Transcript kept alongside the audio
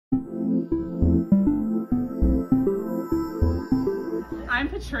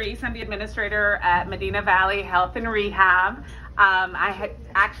Patrice. I'm the administrator at Medina Valley Health and Rehab. I had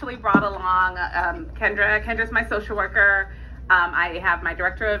actually brought along Kendra. Kendra's my social worker. I have my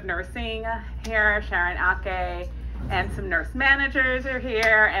director of nursing here, Sharon Ake, and some nurse managers are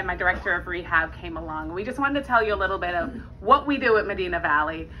here, and my director of rehab came along. We just wanted to tell you a little bit of what we do at Medina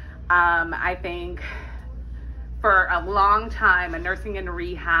Valley. I think for a long time, a nursing and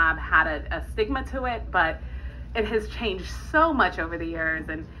rehab had a stigma to it, but it has changed so much over the years.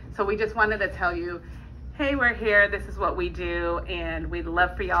 And so we just wanted to tell you, hey, we're here, this is what we do, and we'd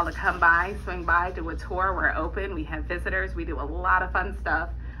love for y'all to come by, swing by, do a tour. We're open, we have visitors, we do a lot of fun stuff.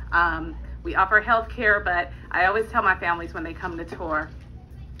 We offer health care, but I always tell my families when they come to tour,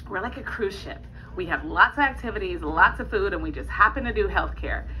 we're like a cruise ship. We have lots of activities, lots of food, and we just happen to do health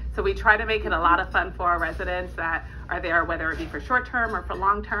care. So we try to make it a lot of fun for our residents that are there, whether it be for short term or for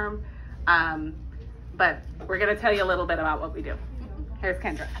long term. But we're gonna tell you a little bit about what we do. Here's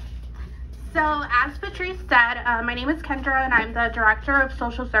Kendra. So as Patrice said, my name is Kendra and I'm the Director of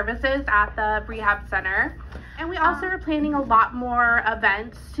Social Services at the Rehab Center. And we also are planning a lot more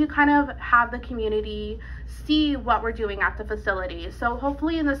events to kind of have the community see what we're doing at the facility. So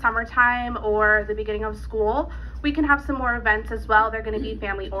hopefully in the summertime or the beginning of school, we can have some more events as well. They're going to be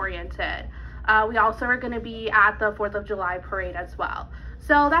family oriented. We also are going to be at the 4th of July parade as well.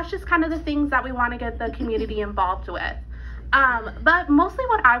 So that's just kind of the things that we want to get the community involved with. But mostly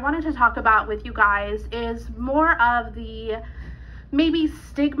what I wanted to talk about with you guys is more of the maybe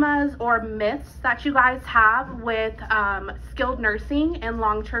stigmas or myths that you guys have with skilled nursing and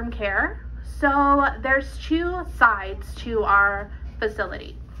long-term care. So there's two sides to our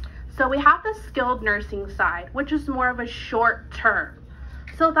facility. So we have the skilled nursing side, which is more of a short term.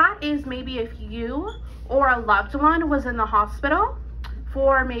 So that is maybe if you or a loved one was in the hospital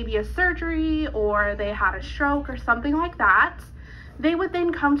for maybe a surgery or they had a stroke or something like that, they would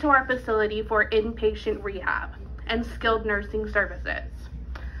then come to our facility for inpatient rehab and skilled nursing services.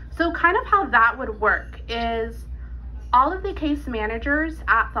 So kind of how that would work is all of the case managers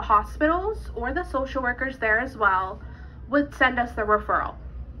at the hospitals or the social workers there as well would send us the referral.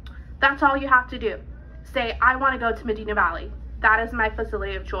 That's all you have to do. Say, I want to go to Medina Valley. That is my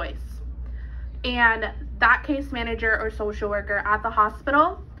facility of choice. And that case manager or social worker at the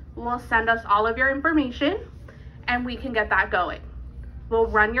hospital will send us all of your information and we can get that going. We'll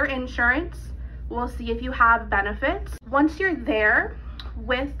run your insurance. We'll see if you have benefits. Once you're there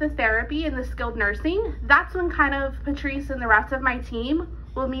with the therapy and the skilled nursing, that's when kind of Patrice and the rest of my team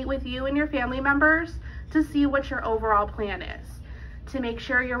will meet with you and your family members to see what your overall plan is, to make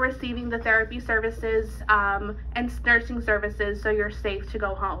sure you're receiving the therapy services and nursing services so you're safe to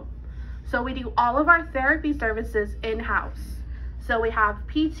go home. So we do all of our therapy services in-house. So we have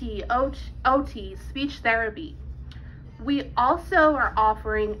PT, OT, speech therapy. We also are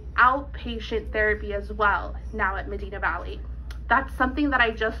offering outpatient therapy as well now at Medina Valley. That's something that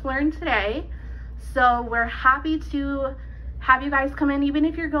I just learned today. So we're happy to have you guys come in, even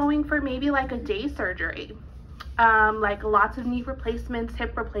if you're going for maybe like a day surgery, like lots of knee replacements,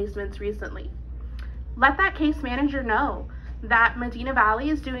 hip replacements recently. Let that case manager know that Medina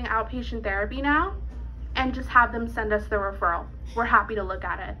Valley is doing outpatient therapy now and just have them send us the referral. We're happy to look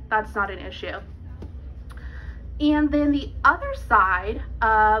at it. That's not an issue. And then the other side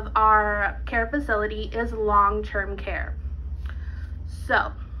of our care facility is long-term care.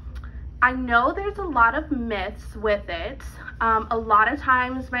 So I know there's a lot of myths with it. A lot of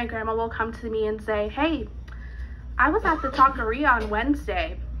times my grandma will come to me and say, hey, I was at the Taqueria on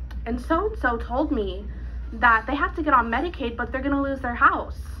Wednesday and so-and-so told me that they have to get on Medicaid, but they're gonna lose their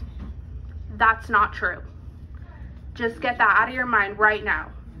house. That's not true. Just get that out of your mind right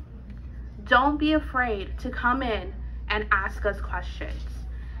now. Don't be afraid to come in and ask us questions.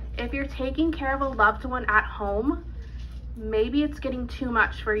 If you're taking care of a loved one at home, maybe it's getting too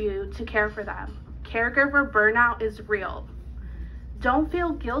much for you to care for them. Caregiver burnout is real. Don't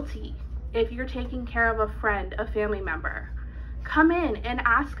feel guilty if you're taking care of a friend, a family member. Come in and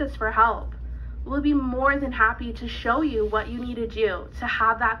ask us for help. We'll be more than happy to show you what you need to do to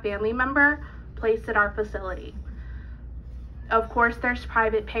have that family member placed at our facility. Of course, there's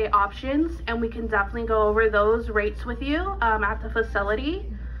private pay options, and we can definitely go over those rates with you at the facility,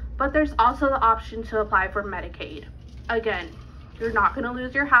 but there's also the option to apply for Medicaid. Again, you're not going to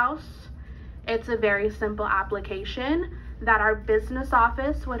lose your house. It's a very simple application that our business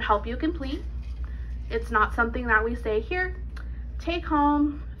office would help you complete. It's not something that we say, here, take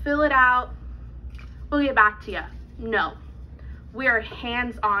home, fill it out, we'll get back to you. No, we are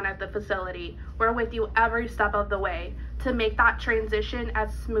hands-on at the facility. We're with you every step of the way to make that transition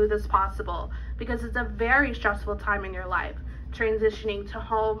as smooth as possible, because it's a very stressful time in your life. transitioning to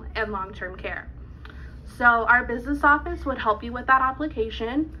home and long-term care. So our business office would help you with that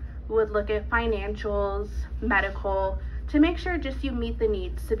application. We would look at financials, medical, to make sure just you meet the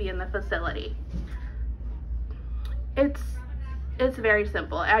needs to be in the facility. It's very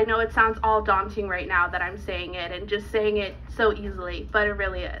simple. I know it sounds all daunting right now that I'm saying it and just saying it so easily, but it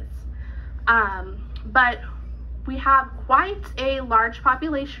really is. But we have quite a large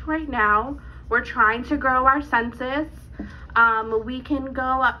population right now. We're trying to grow our census. We can go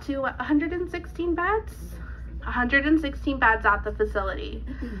up to 116 beds. 116 beds at the facility.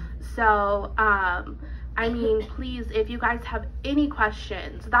 So, I mean, please, if you guys have any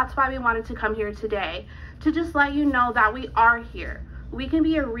questions, that's why we wanted to come here today, to just let you know that we are here. We can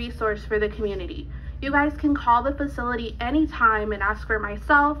be a resource for the community. You guys can call the facility anytime and ask for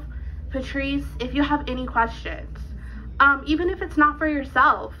myself, Patrice, if you have any questions. Even if it's not for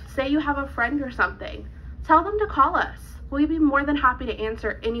yourself, say you have a friend or something, tell them to call us. We'd be more than happy to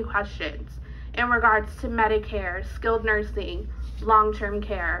answer any questions in regards to Medicare, skilled nursing, long-term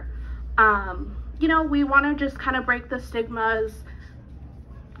care. You know, we want to just kind of break the stigmas,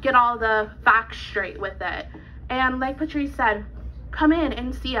 get all the facts straight with it. And like Patrice said, come in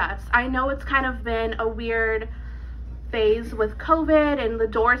and see us. I know it's kind of been a weird phase with COVID, and the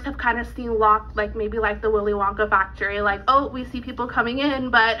doors have kind of seemed locked, like maybe like the Willy Wonka factory, like, oh, we see people coming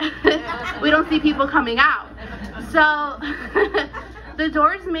in, but we don't see people coming out. So the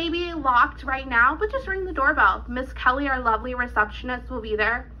doors may be locked right now, but just ring the doorbell. Miss Kelly, our lovely receptionist, will be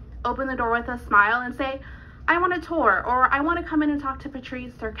there. Open the door with a smile and say, I want a tour, or I want to come in and talk to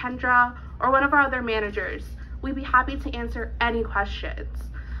Patrice or Kendra or one of our other managers. We'd be happy to answer any questions.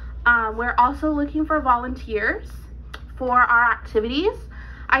 We're also looking for volunteers for our activities.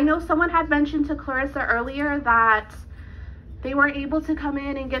 I know someone had mentioned to Clarissa earlier that they weren't able to come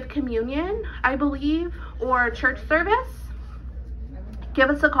in and give communion, I believe, or church service. Give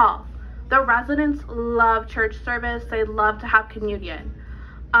us a call. The residents love church service. They love to have communion.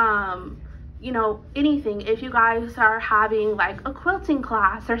 You know, anything. If you guys are having like a quilting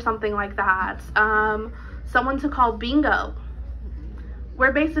class or something like that, someone to call bingo.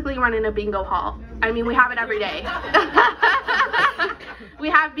 We're basically running a bingo hall. I mean, we have it every day. We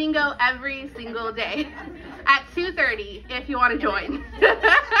have bingo every single day at 2:30 if you want to join. We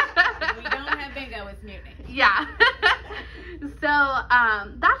don't have bingo, it's mutiny. Yeah. So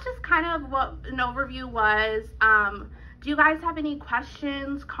that's just kind of what an overview was. Do you guys have any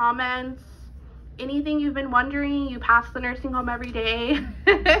questions, comments, anything you've been wondering? You pass the nursing home every day.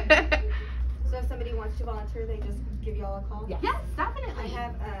 So if somebody wants to volunteer, they just give y'all a call? Yes, definitely. I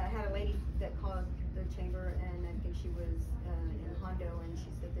have had a lady that called the chamber, and I think she was in Hondo, and she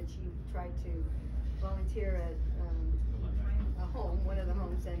said that she tried to volunteer at a home, one of the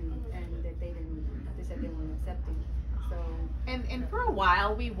homes, and that they said they weren't accepting. So And for a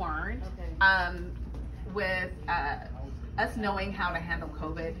while we weren't. Okay. With us knowing how to handle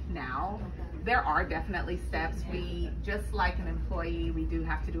COVID now, there are definitely steps. We, just like an employee, we do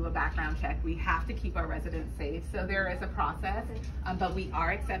have to do a background check. We have to keep our residents safe. So there is a process, but we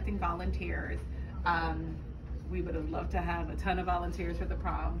are accepting volunteers. We would have loved to have a ton of volunteers for the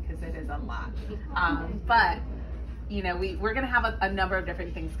prom because it is a lot. But, you know, we're going to have a number of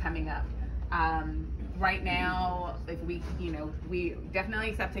different things coming up. Right now, like we definitely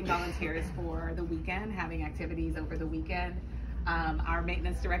accepting volunteers for the weekend, having activities over the weekend. Our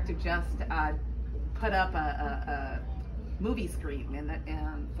maintenance director just put up a movie screen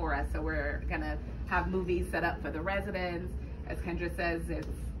for us, so we're gonna have movies set up for the residents. As Kendra says, it's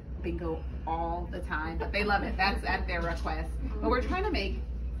bingo all the time, but they love it. That's at their request. But we're trying to make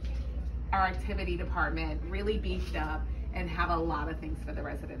our activity department really beefed up and have a lot of things for the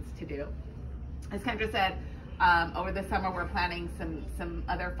residents to do. As Kendra said, over the summer we're planning some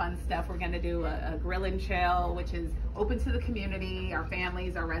other fun stuff. We're going to do a grill and chill, which is open to the community, our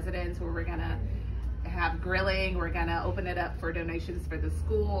families, our residents, where we're going to have grilling. We're going to open it up for donations for the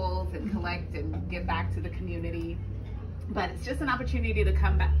schools and collect and give back to the community. But it's just an opportunity to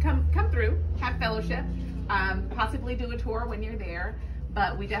come through, have fellowship, possibly do a tour when you're there.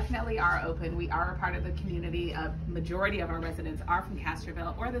 But we definitely are open. We are a part of the community. A majority of our residents are from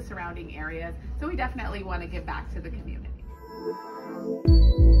Castroville or the surrounding areas. So we definitely want to give back to the community.